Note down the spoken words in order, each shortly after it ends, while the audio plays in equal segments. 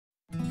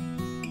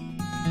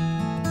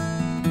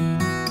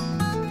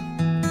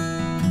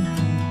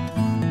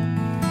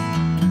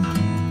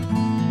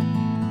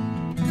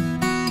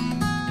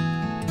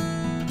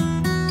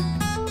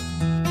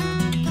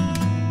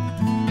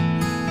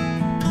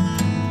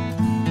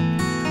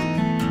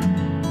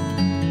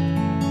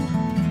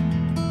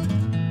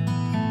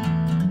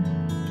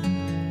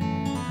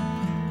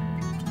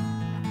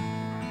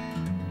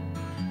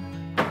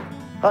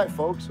Hi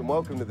folks, and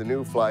welcome to the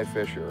New Fly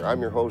Fisher.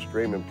 I'm your host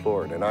Raymond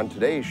Plord, and on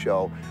today's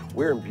show,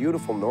 we're in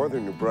beautiful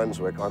northern New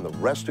Brunswick on the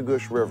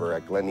Restigouche River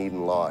at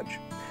Glen Lodge.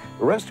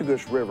 The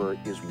Restigouche River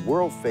is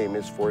world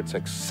famous for its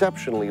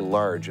exceptionally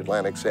large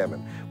Atlantic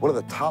salmon, one of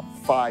the top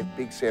 5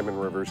 big salmon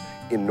rivers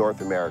in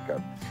North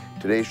America.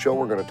 Today's show,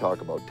 we're going to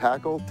talk about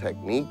tackle,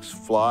 techniques,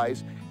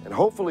 flies, and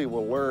hopefully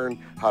we'll learn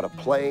how to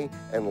play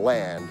and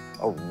land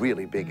a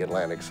really big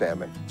Atlantic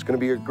salmon. It's going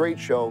to be a great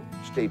show.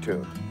 Stay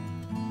tuned.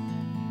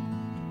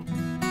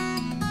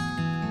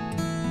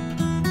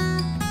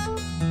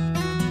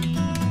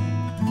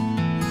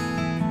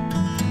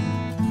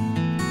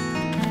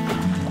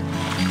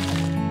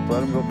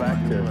 Let him go back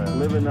to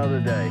live another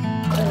day.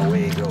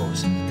 Away he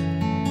goes.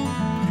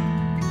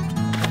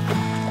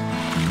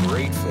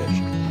 Great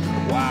fish.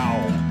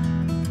 Wow.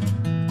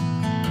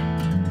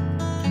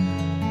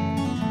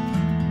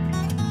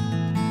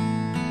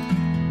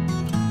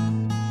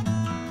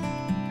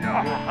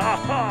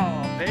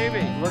 Oh,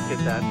 baby, look at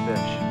that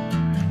fish.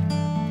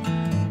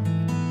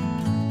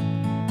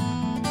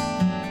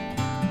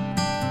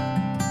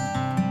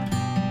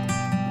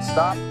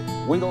 Stop,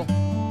 wiggle,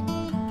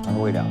 on the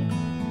way down.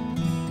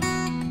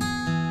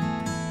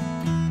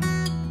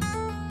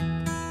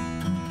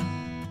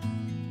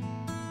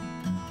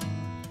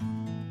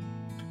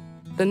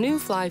 The New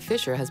Fly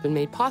Fisher has been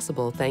made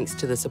possible thanks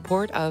to the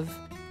support of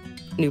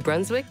New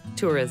Brunswick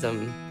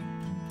Tourism,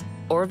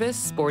 Orvis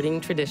Sporting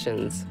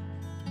Traditions,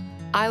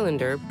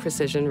 Islander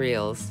Precision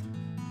Reels,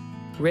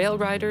 Rail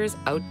Riders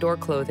Outdoor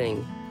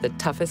Clothing, the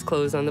toughest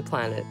clothes on the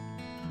planet,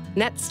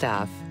 Net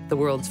Staff, the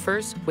world's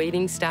first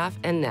wading staff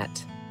and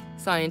net,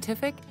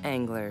 Scientific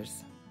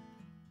Anglers.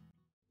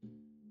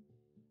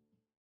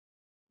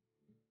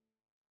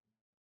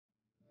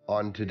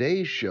 On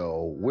today's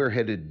show, we're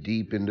headed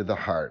deep into the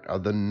heart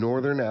of the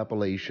Northern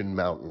Appalachian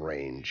Mountain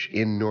Range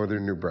in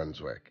northern New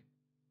Brunswick.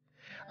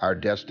 Our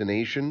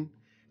destination,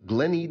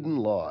 Glen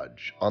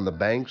Lodge, on the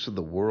banks of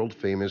the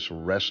world-famous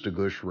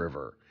Restigouche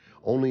River,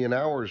 only an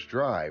hour's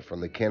drive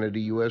from the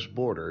Canada-US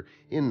border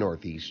in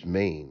northeast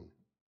Maine.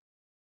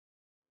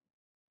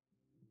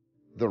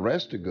 The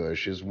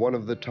Restigouche is one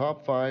of the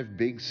top 5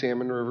 big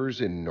salmon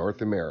rivers in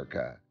North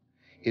America.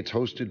 It's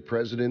hosted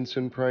presidents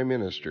and prime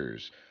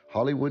ministers,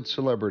 Hollywood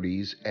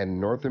celebrities,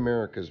 and North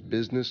America's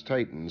business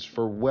titans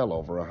for well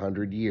over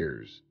 100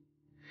 years.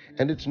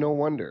 And it's no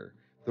wonder.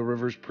 The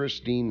river's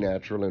pristine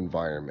natural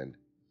environment,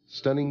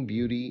 stunning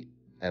beauty,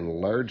 and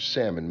large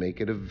salmon make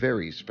it a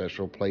very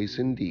special place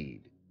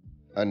indeed.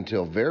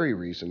 Until very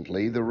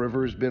recently, the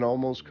river has been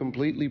almost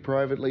completely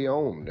privately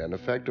owned and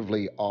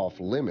effectively off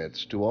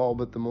limits to all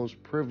but the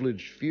most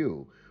privileged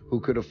few who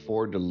could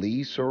afford to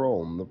lease or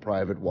own the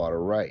private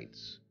water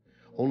rights.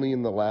 Only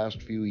in the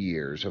last few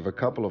years have a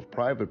couple of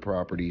private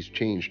properties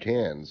changed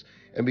hands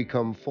and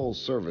become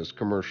full-service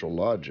commercial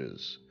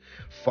lodges.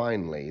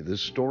 Finally, the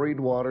storied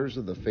waters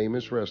of the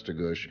famous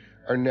Restigouche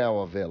are now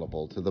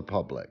available to the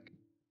public.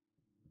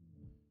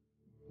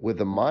 With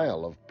a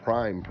mile of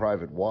prime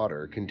private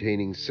water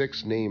containing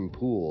 6 named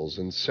pools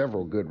and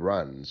several good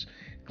runs,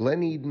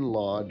 Glen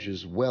Lodge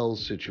is well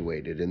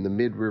situated in the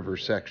mid-river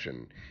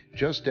section,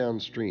 just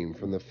downstream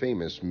from the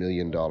famous $1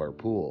 Million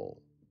Pool.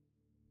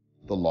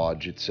 The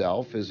lodge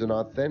itself is an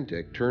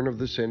authentic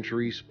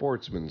turn-of-the-century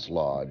sportsman's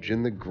lodge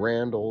in the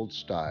grand old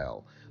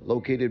style,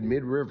 located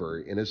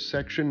mid-river in a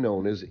section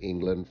known as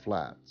England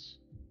Flats.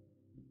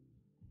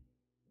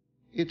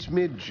 It's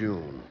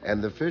mid-June,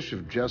 and the fish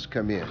have just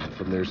come in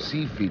from their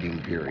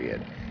sea-feeding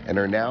period and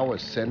are now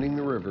ascending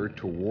the river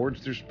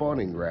towards their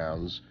spawning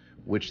grounds,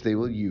 which they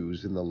will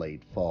use in the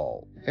late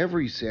fall.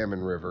 Every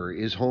salmon river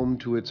is home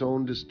to its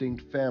own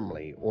distinct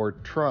family or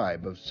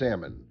tribe of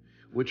salmon,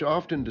 which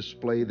often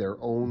display their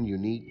own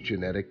unique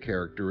genetic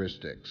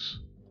characteristics.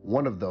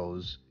 One of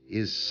those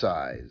is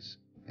size,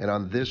 and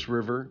on this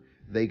river,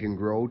 they can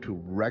grow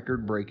to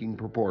record-breaking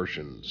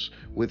proportions,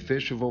 with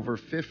fish of over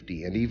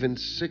 50 and even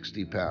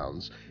 60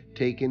 pounds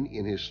taken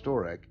in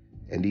historic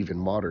and even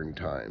modern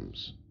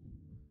times.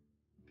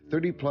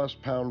 30-plus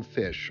pound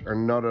fish are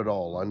not at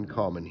all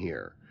uncommon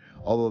here,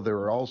 although there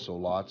are also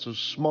lots of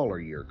smaller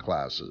year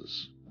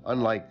classes.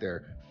 Unlike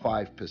their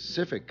 5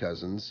 Pacific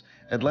cousins,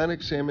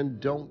 Atlantic salmon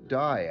don't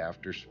die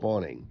after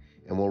spawning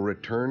and will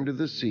return to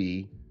the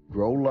sea,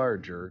 grow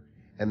larger,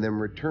 and then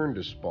return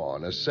to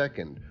spawn a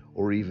second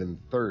or even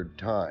third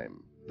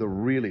time. The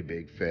really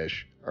big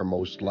fish are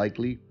most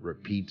likely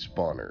repeat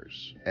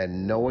spawners,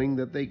 and knowing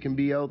that they can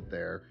be out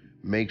there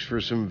makes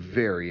for some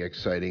very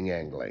exciting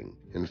angling.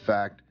 In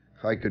fact,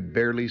 I could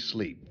barely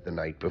sleep the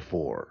night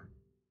before.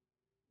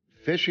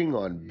 Fishing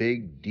on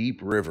big,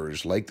 deep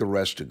rivers like the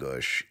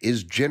Restigouche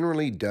is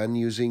generally done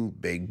using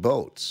big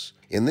boats.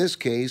 In this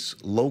case,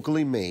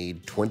 locally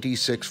made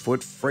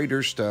 26-foot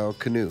freighter-style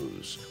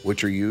canoes,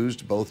 which are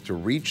used both to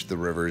reach the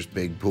river's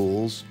big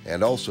pools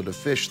and also to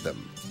fish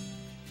them.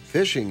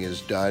 Fishing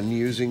is done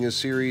using a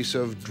series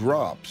of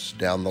drops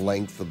down the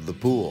length of the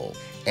pool.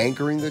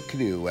 Anchoring the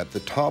canoe at the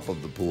top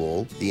of the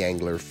pool, the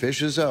angler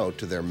fishes out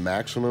to their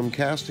maximum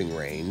casting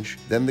range,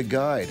 then the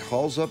guide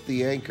hauls up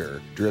the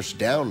anchor, drifts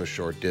down a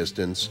short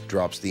distance,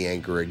 drops the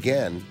anchor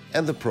again,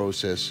 and the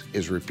process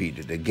is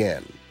repeated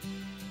again.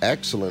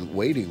 Excellent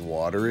wading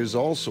water is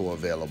also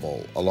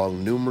available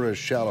along numerous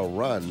shallow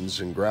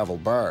runs and gravel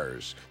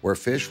bars where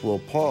fish will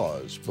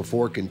pause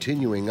before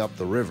continuing up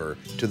the river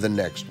to the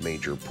next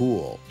major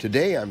pool.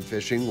 Today I'm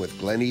fishing with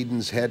Glen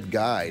Eden's head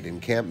guide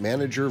and camp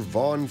manager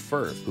Vaughn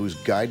Firth, who's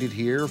guided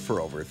here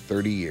for over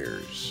 30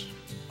 years.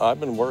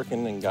 I've been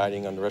working and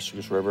guiding on the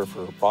Restigouche River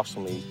for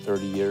approximately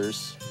 30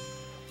 years.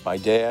 My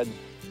dad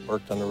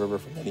worked on the river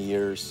for many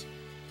years.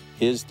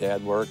 His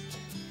dad worked,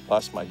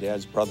 plus my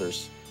dad's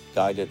brothers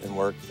guided and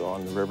worked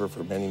on the river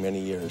for many, many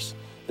years.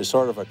 It's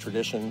sort of a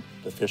tradition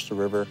to fish the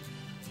river,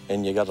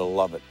 and you gotta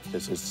love it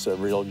because it's a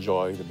real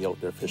joy to be out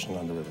there fishing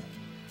on the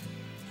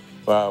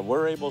river.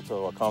 We're able to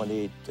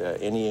accommodate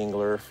any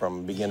angler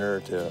from beginner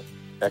to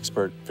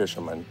expert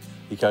fisherman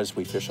because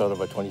we fish out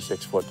of a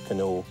 26-foot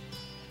canoe,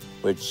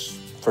 which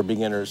for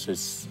beginners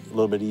is a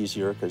little bit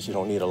easier because you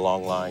don't need a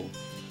long line.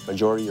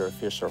 Majority of our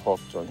fish are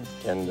hooked on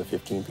 10 to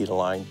 15 feet of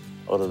line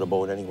out of the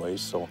boat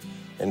anyways. So,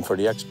 and for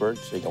the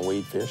experts, they can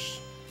wade fish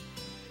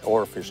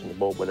or fish in the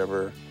boat,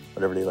 whatever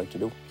they like to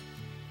do.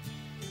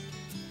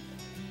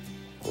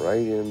 Right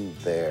in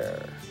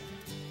there.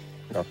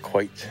 Not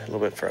quite, a little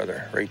bit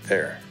further, right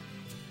there.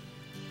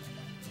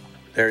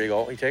 There you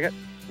go. You take it?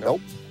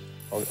 Nope.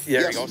 Oh, yeah,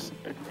 there he goes.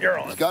 You're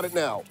on. He's got it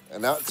now,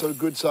 and that's a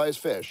good sized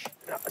fish.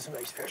 That's a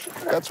nice fish.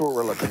 That's what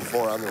we're looking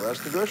for on the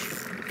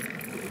Restigouche.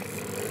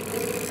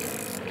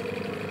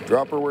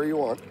 Drop her where you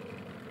want.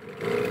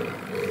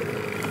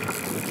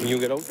 Can you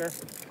get out there?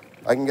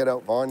 I can get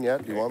out, Vaughn,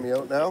 yet. Do you want me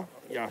out now?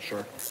 Yeah,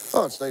 sure.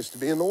 Oh, it's nice to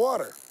be in the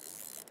water.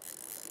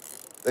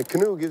 The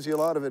canoe gives you a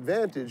lot of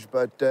advantage,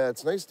 but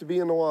it's nice to be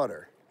in the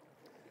water.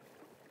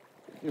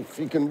 If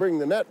you can bring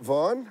the net,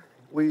 Vaughn,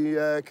 we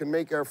can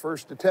make our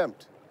first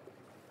attempt.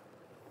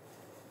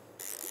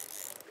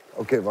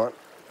 Okay, Vaughn,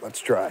 let's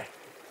try.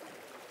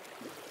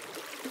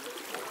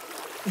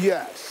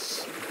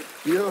 Yes,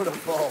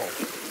 beautiful.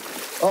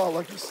 Oh,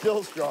 look, he's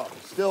still strong,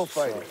 still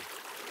fighting.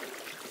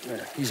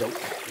 There, he's out.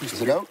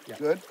 Is it out? Yeah.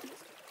 Good.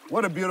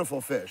 What a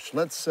beautiful fish.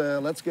 Let's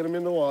get him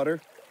in the water.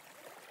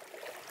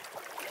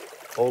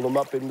 Hold him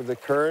up into the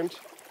current.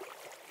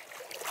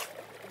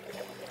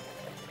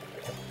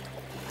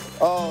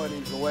 Oh, and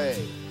he's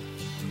away.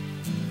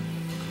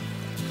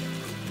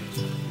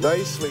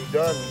 Nicely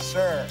done,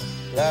 sir.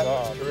 That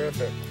was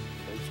terrific.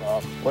 Good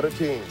job. What a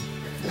team.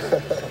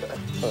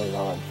 Hold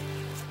on.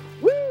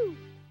 Woo!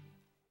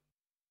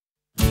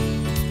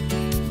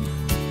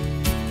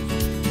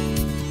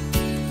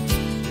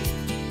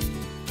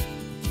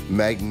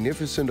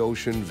 Magnificent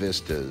ocean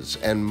vistas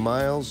and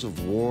miles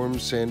of warm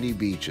sandy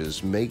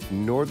beaches make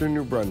northern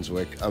New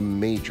Brunswick a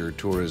major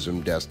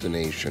tourism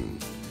destination.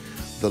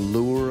 The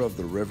lure of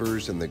the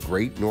rivers and the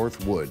Great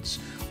North Woods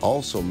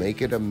also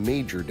make it a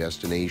major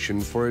destination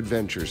for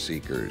adventure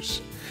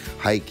seekers.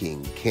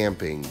 Hiking,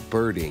 camping,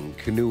 birding,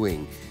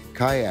 canoeing,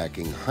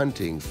 kayaking,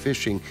 hunting,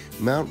 fishing,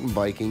 mountain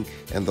biking,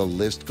 and the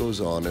list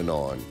goes on and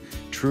on.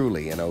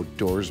 Truly an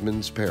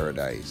outdoorsman's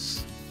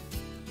paradise.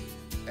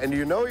 And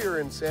you know you're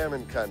in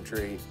salmon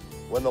country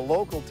when the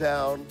local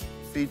town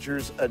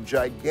features a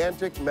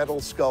gigantic metal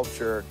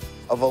sculpture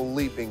of a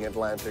leaping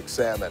Atlantic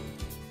salmon.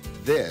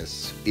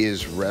 This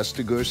is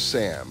Restigouche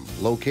Sam,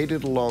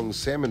 located along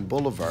Salmon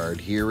Boulevard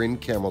here in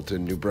Campbellton,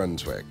 New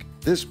Brunswick.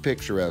 This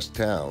picturesque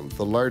town,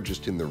 the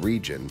largest in the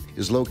region,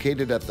 is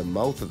located at the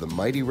mouth of the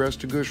mighty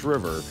Restigouche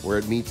River where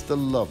it meets the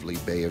lovely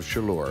Bay of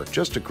Chaleur,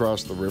 just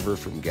across the river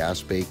from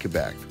Gaspé,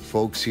 Quebec.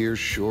 Folks here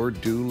sure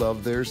do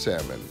love their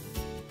salmon.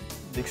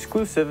 The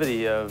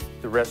exclusivity of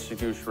the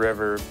Restigouche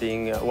River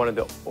being one of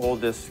the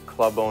oldest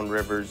club-owned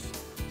rivers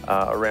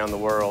around the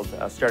world,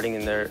 starting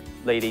in the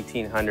late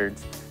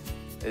 1800s,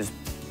 is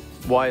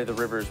why the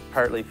river is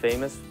partly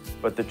famous,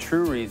 but the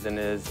true reason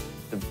is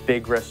the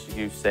big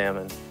Restigouche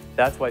salmon.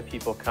 That's why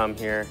people come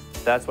here.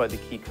 That's why they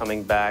keep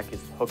coming back, is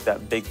to hook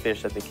that big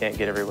fish that they can't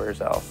get everywhere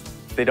else.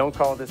 They don't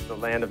call this the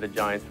land of the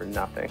giants for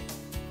nothing.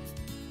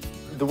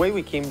 The way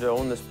we came to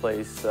own this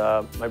place,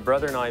 my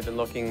brother and I have been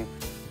looking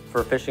for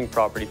a fishing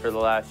property for the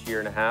last year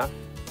and a half.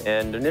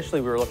 And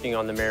initially we were looking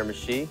on the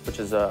Miramichi, which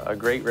is a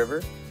great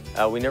river.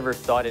 We never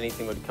thought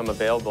anything would come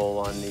available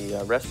on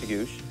the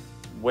Restigouche.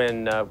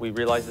 When we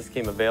realized this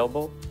came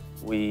available,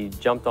 we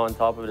jumped on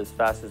top of it as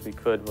fast as we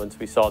could once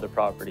we saw the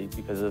property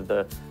because of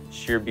the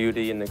sheer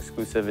beauty and the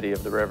exclusivity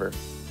of the river.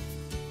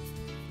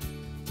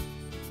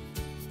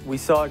 We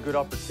saw a good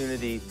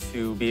opportunity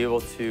to be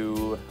able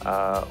to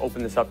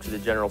open this up to the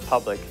general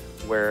public,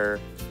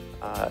 where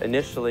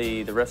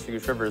initially the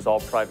Restigouche River is all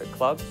private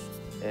clubs,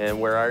 and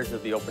where ours will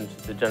be open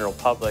to the general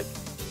public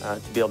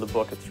to be able to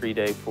book a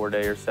 3-day,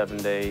 4-day, or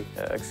 7-day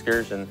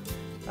excursion.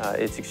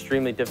 It's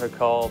extremely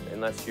difficult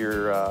unless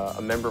you're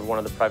a member of one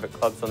of the private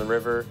clubs on the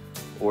river,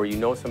 or you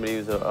know somebody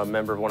who's a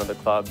member of one of the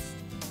clubs.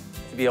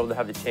 to be able to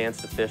have the chance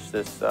to fish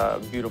this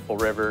beautiful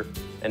river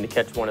and to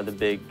catch one of the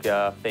big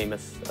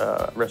famous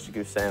rusty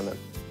goose salmon.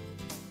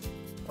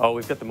 Oh,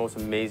 we've got the most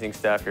amazing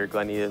staff here at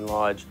Glen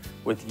Lodge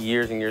with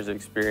years and years of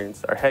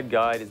experience. Our head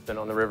guide has been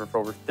on the river for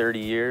over 30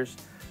 years.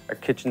 Our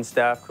kitchen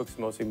staff cooks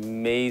the most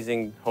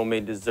amazing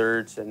homemade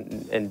desserts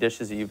and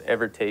dishes that you've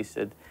ever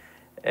tasted.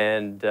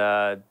 And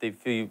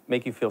they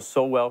make you feel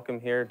so welcome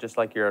here, just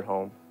like you're at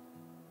home.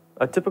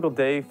 A typical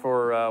day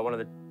for one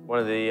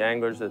of the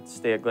anglers that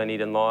stay at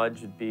Glen Lodge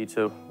would be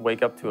to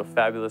wake up to a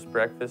fabulous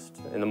breakfast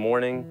in the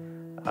morning,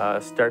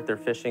 start their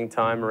fishing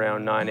time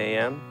around 9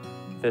 a.m.,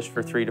 fish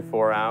for 3 to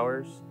 4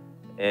 hours,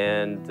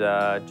 and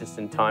just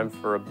in time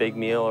for a big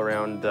meal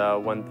around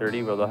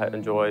 1:30, where they'll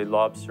enjoy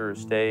lobster or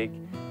steak,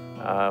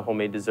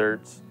 homemade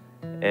desserts,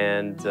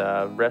 and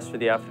rest for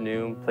the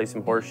afternoon, play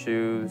some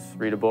horseshoes,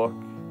 read a book,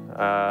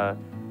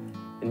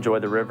 enjoy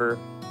the river.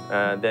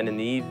 Then in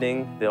the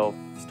evening, they'll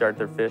start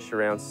their fish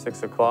around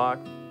 6 o'clock,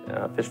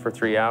 fish for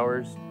 3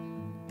 hours.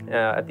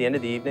 At the end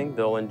of the evening,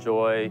 they'll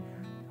enjoy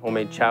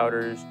homemade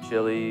chowders,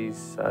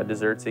 chilies,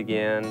 desserts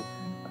again,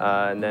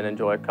 and then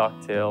enjoy a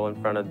cocktail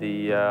in front of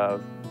the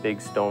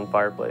big stone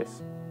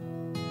fireplace.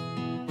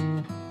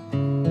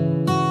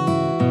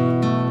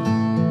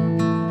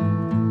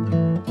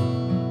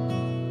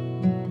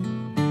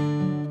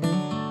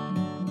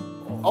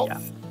 Oh, yeah.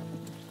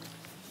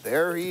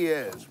 There he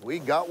is. We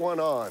got one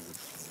on.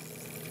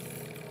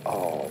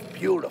 Oh,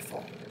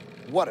 beautiful.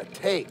 What a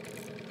take.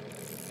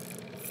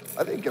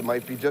 I think it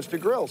might be just a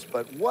grilse,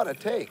 but what a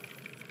take.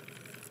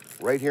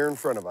 Right here in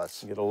front of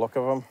us. Get a look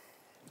of him.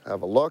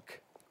 Have a look.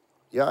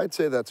 Yeah, I'd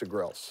say that's a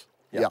grilse.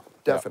 Yeah,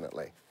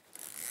 definitely.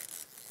 Yeah.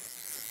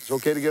 It's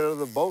okay to get out of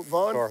the boat,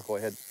 Vaughn? Sure, go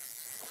ahead.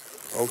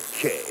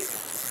 Okay.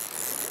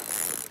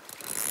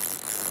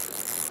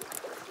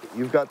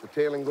 You've got the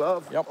tailing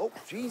glove? Yep. Oh,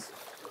 jeez.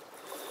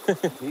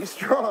 He's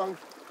strong.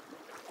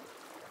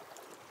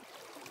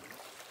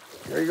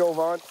 Here you go,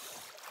 Vaughn.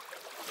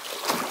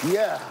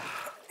 Yeah.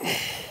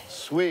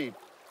 Sweet.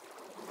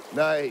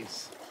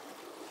 Nice.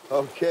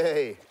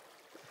 Okay.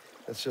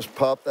 Let's just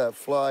pop that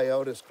fly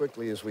out as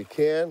quickly as we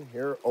can.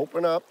 Here,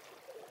 open up.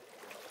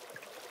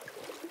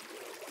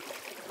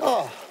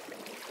 Oh,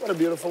 what a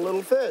beautiful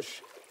little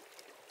fish.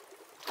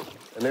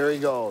 And there he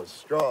goes,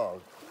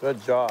 strong.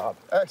 Good job.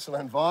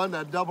 Excellent, Vaughn.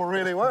 That double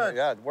really worked.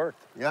 Yeah, it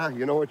worked. Yeah,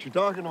 you know what you're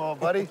talking about,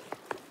 buddy.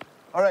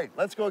 All right,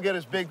 let's go get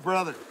his big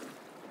brother.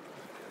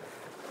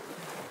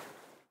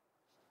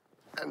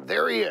 And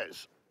there he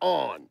is,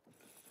 on.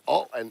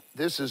 Oh, and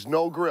this is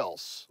no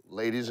grilse,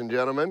 ladies and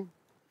gentlemen.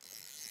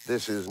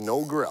 This is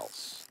no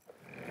grilse.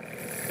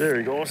 There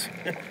he goes.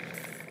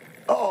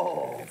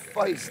 Oh,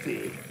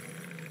 feisty.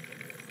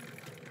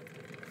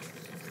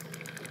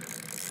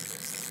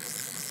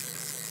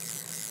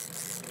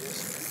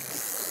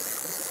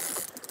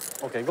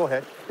 Okay, go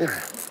ahead. Yeah,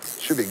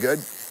 should be good.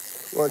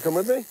 You want to come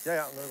with me?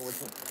 Yeah, I'm gonna go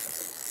with you.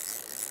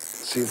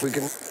 See if we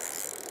can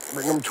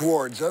bring him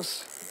towards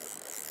us.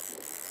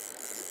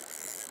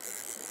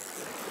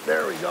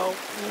 There we go.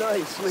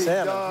 Nicely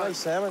Salmon, done. nice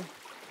salmon.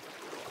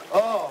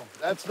 Oh,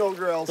 that's no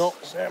grilse. No,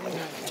 salmon,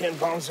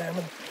 10-pound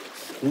salmon.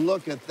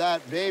 Look at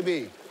that,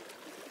 baby.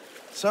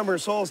 Summer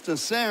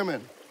solstice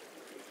salmon.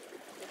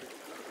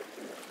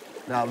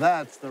 Now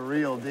that's the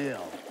real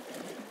deal.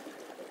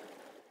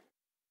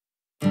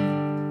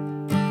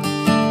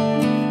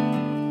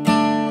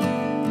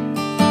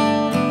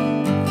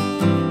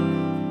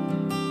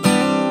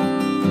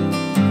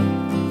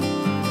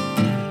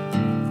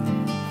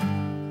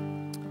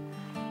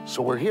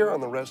 So we're here on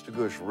the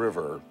Restigouche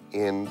River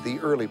in the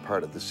early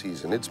part of the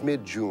season. It's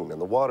mid-June and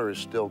the water is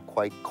still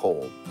quite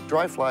cold.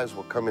 Dry flies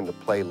will come into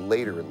play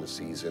later in the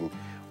season.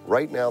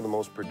 Right now, the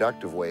most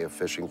productive way of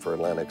fishing for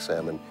Atlantic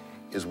salmon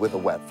is with a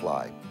wet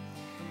fly.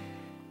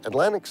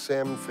 Atlantic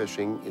salmon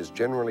fishing is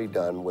generally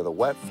done with a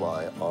wet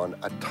fly on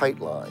a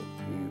tight line.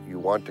 You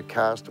want to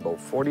cast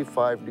about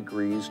 45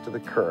 degrees to the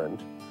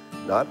current,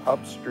 not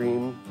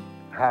upstream,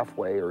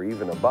 halfway, or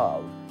even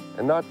above,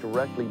 and not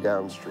directly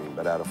downstream,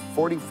 but at a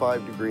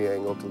 45-degree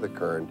angle to the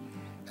current,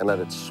 and let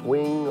it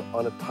swing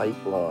on a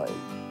tight line.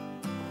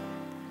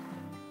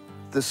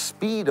 The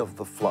speed of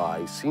the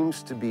fly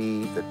seems to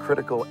be the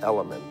critical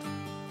element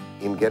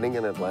in getting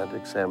an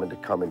Atlantic salmon to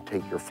come and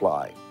take your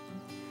fly.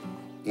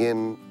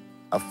 In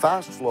a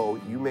fast flow,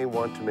 you may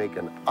want to make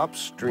an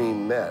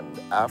upstream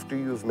mend after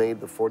you've made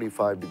the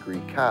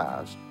 45-degree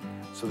cast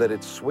so that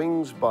it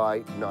swings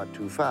by not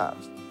too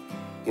fast.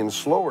 In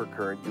slower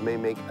current, you may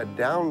make a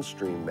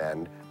downstream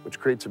mend, which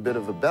creates a bit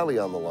of a belly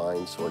on the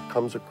line so it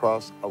comes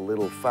across a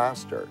little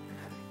faster.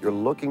 You're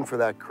looking for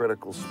that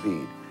critical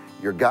speed.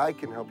 Your guide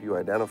can help you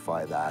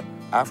identify that.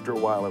 After a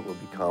while, it will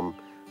become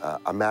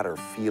a matter of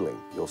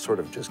feeling. You'll sort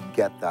of just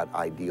get that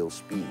ideal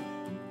speed.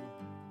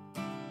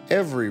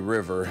 Every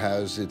river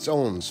has its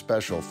own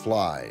special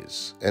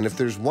flies, and if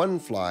there's one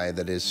fly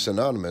that is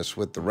synonymous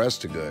with the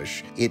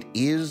Restigouche, it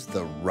is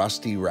the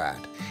rusty rat.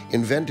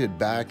 Invented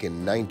back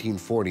in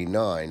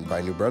 1949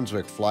 by New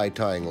Brunswick fly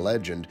tying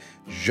legend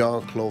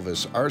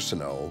Jean-Clovis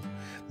Arsenault,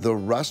 the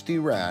rusty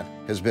rat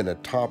has been a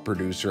top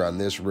producer on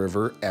this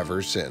river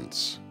ever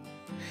since.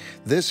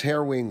 This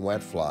hairwing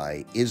wet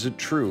fly is a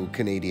true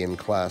Canadian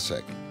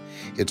classic.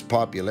 Its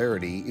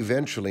popularity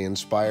eventually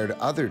inspired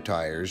other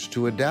tyers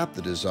to adapt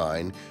the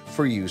design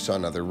for use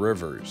on other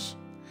rivers.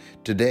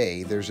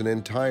 Today, there's an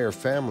entire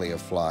family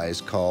of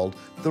flies called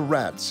the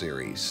Rat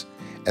series,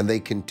 and they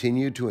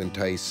continue to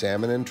entice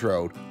salmon and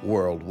trout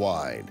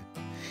worldwide.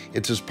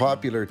 It's as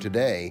popular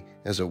today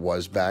as it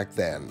was back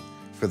then,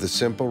 for the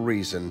simple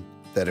reason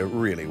that it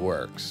really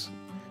works.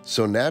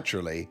 So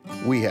naturally,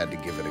 we had to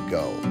give it a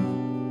go.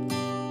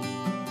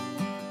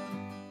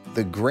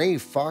 The gray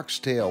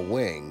foxtail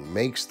wing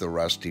makes the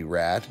rusty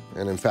rat,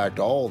 and in fact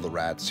all the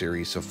rat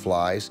series of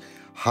flies,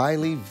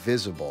 highly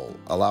visible,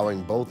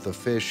 allowing both the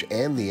fish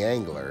and the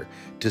angler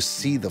to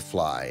see the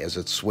fly as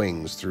it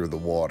swings through the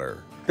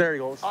water. There he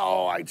goes.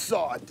 Oh, I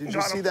saw it. Did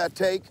you see that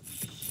take?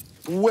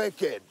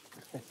 Wicked.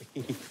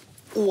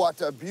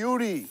 What a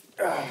beauty.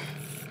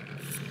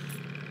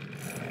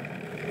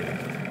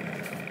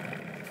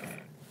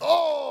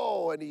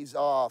 Oh, and he's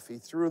off. He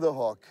threw the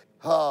hook.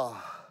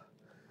 Ah.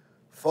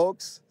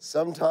 Folks,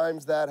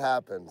 sometimes that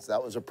happens.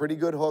 That was a pretty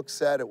good hook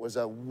set. It was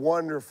a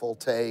wonderful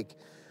take.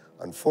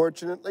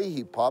 Unfortunately,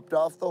 he popped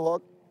off the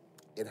hook.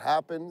 It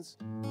happens.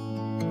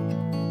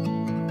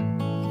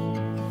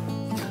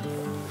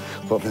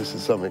 Well, this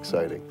is something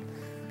exciting.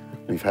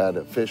 We've had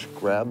a fish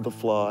grab the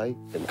fly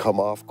and come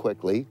off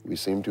quickly. We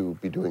seem to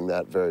be doing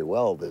that very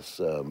well this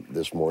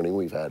morning.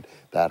 We've had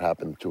that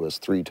happen to us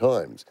 3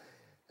 times.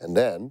 And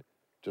then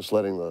just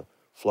letting the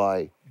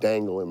fly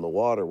dangle in the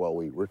water while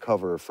we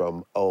recover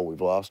from, oh, we've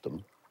lost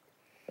him.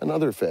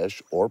 Another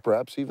fish, or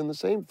perhaps even the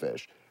same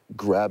fish,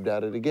 grabbed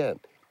at it again.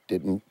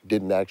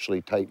 Didn't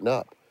actually tighten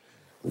up.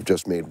 We've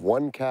just made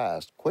one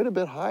cast quite a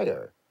bit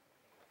higher.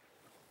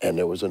 And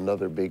there was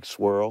another big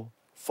swirl,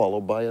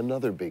 followed by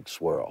another big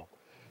swirl.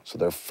 So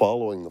they're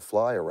following the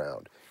fly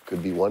around.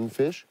 Could be one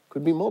fish,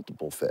 could be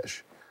multiple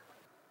fish.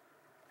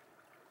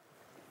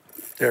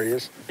 There he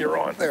is. You're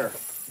on. There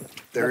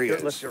he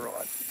is. You're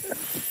on.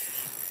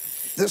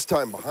 This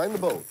time behind the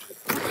boat.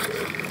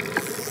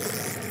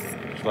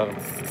 Just let him.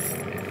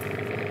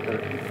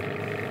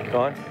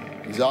 Gone?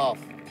 He's off.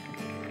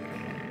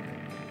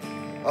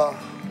 Ah,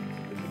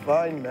 the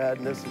divine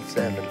madness of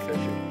salmon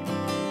fishing.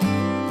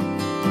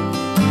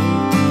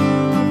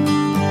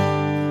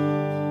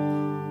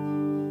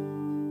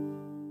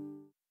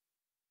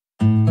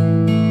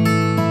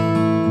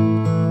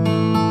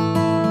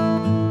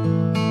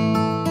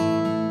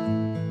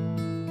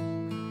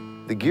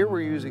 The gear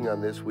we're using on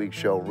this week's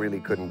show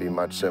really couldn't be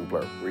much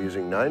simpler. We're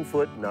using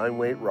 9-foot,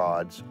 9-weight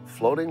rods,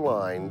 floating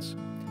lines,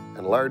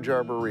 and large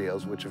arbor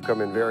reels, which have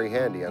come in very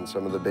handy on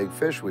some of the big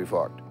fish we've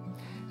hooked.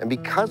 And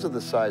because of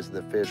the size of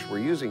the fish, we're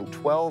using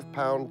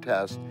 12-pound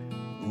test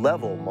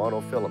level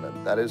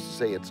monofilament. That is to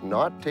say, it's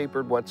not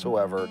tapered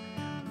whatsoever.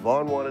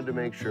 Vaughn wanted to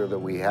make sure that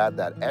we had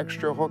that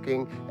extra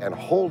hooking and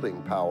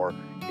holding power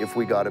if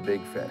we got a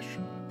big fish.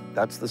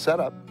 That's the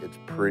setup. It's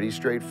pretty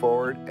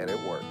straightforward, and it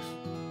works.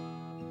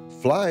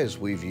 Flies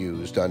we've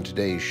used on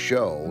today's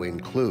show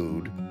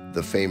include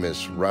the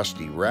famous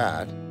rusty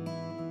rat,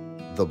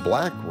 the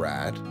black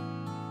rat,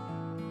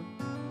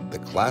 the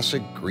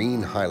classic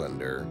green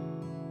highlander,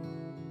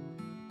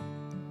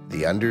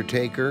 the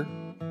undertaker,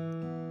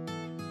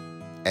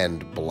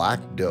 and black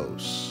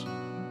dose.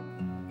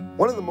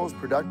 One of the most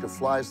productive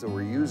flies that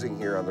we're using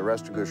here on the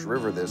Restigouche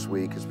River this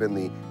week has been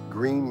the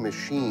green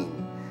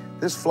machine.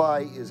 This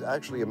fly is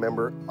actually a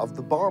member of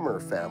the bomber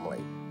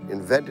family,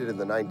 invented in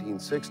the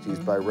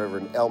 1960s by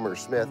Reverend Elmer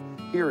Smith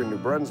here in New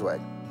Brunswick.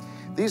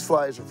 These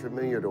flies are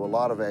familiar to a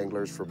lot of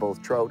anglers for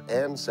both trout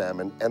and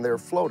salmon, and they're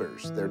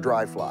floaters, they're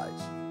dry flies.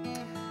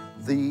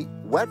 The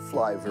wet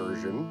fly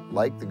version,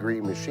 like the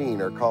green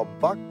machine, are called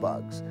buck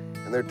bugs,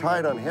 and they're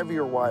tied on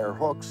heavier wire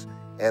hooks,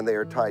 and they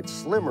are tied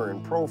slimmer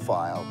in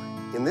profile.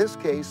 In this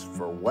case,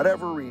 for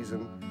whatever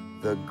reason,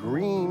 the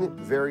green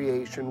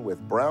variation with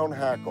brown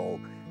hackle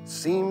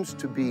seems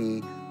to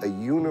be a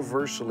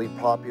universally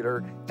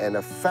popular and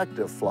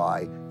effective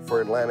fly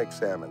for Atlantic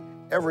salmon.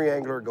 Every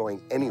angler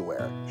going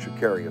anywhere should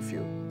carry a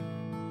few.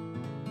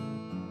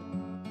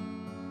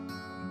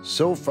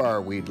 So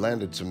far, we'd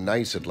landed some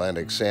nice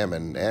Atlantic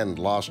salmon and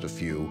lost a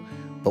few,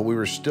 but we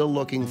were still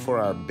looking for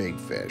our big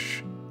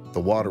fish. The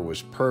water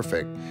was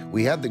perfect,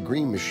 we had the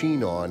green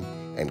machine on,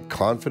 and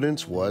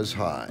confidence was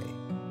high.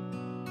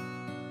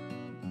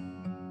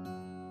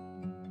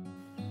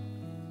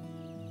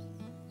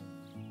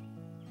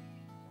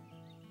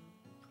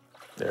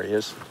 There he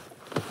is.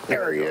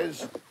 There he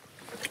is.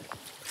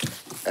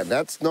 And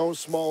that's no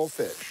small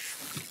fish.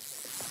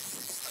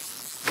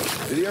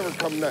 Did he ever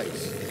come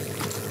nice?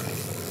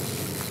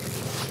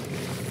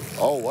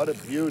 Oh, what a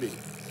beauty.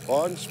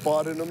 Vaughn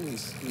spotted him.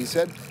 He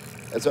said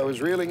As I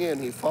was reeling in,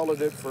 he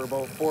followed it for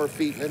about 4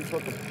 feet and then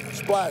took a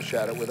splash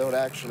at it without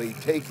actually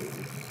taking.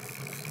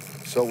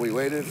 So we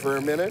waited for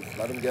a minute,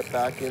 let him get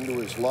back into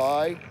his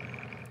lie.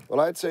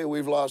 Well, I'd say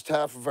we've lost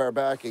half of our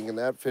backing, and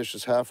that fish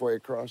is halfway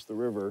across the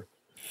river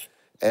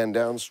and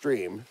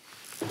downstream.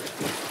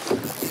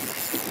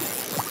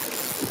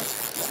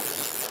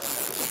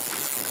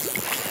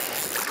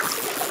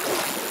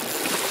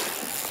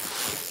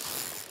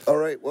 All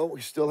right, well,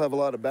 we still have a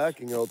lot of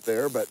backing out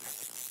there, but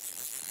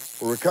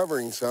we're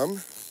recovering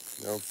some.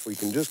 Now, if we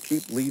can just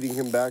keep leading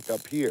him back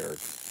up here.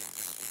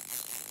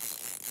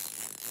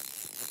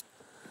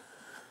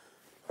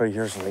 Right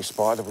here's a nice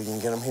spot if we can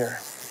get him here.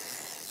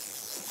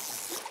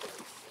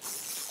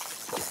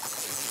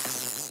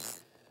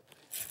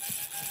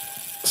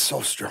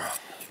 So strong.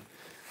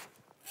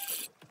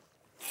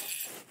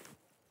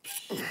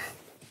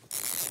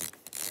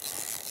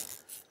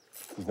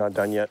 He's not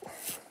done yet.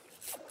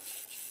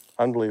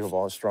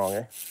 Unbelievable how strong,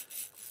 eh?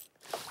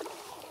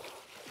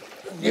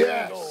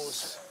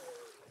 Yes!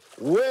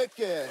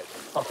 Wicked!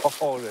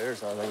 Oh,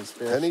 there's a nice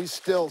fish. And he's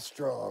still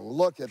strong.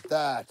 Look at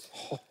that.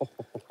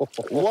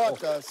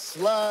 What a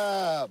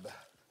slab!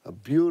 A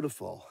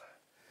beautiful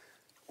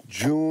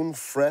June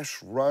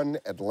fresh run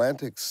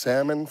Atlantic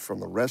salmon from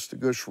the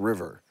Restigouche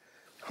River.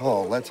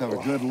 Oh, let's have a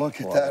good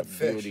look at that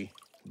fish. Beauty.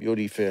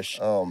 Beauty fish.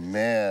 Oh,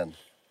 man.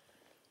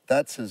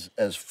 That's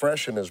as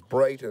fresh and as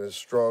bright and as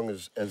strong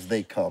as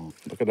they come.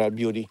 Look at that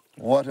beauty.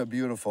 What a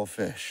beautiful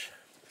fish.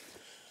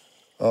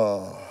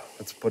 Oh,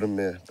 let's put him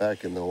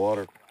back in the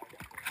water.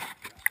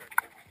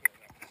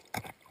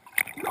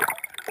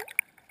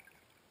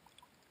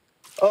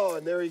 Oh,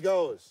 and there he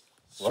goes.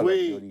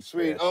 Sweet,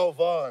 sweet. Fish. Oh,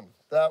 Vaughn,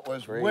 that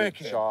was Great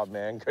wicked. job,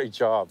 man. Great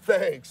job.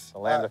 Thanks. To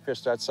land a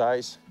fish that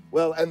size.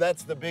 Well, and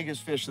that's the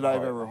biggest fish that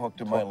I've ever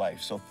hooked in my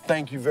life. So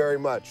thank you very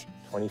much.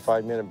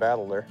 25-minute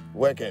battle there.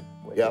 Wicked.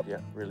 Yep.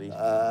 Yeah, really.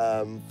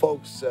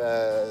 Folks,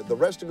 the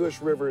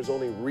Restigouche River has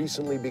only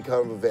recently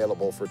become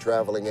available for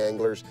traveling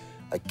anglers.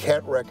 I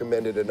can't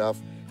recommend it enough.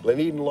 Glen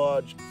Eden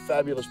Lodge,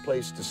 fabulous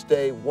place to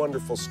stay,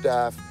 wonderful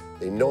staff.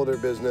 They know their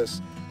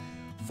business.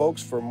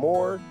 Folks, for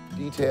more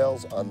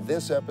details on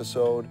this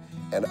episode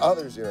and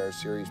others in our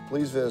series,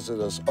 please visit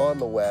us on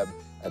the web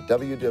at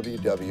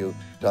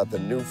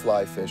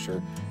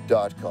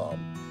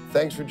www.thenewflyfisher.com.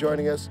 Thanks for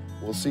joining us.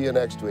 We'll see you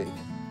next week.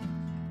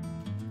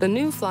 The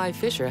New Fly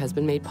Fisher has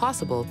been made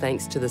possible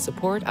thanks to the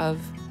support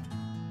of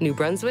New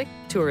Brunswick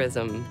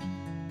Tourism,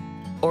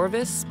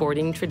 Orvis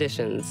Sporting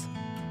Traditions,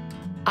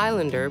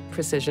 Islander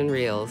Precision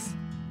Reels,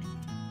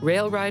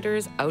 Rail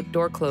Riders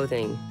Outdoor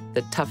Clothing,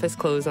 the toughest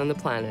clothes on the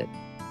planet,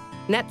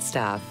 Net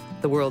Staff,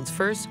 the world's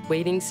first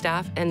wading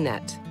staff and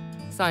net,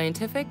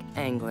 Scientific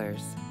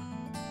Anglers.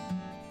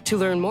 To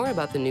learn more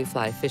about the New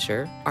Fly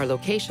Fisher, our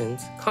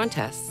locations,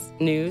 contests,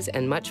 news,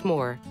 and much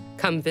more,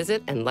 come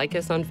visit and like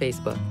us on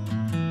Facebook.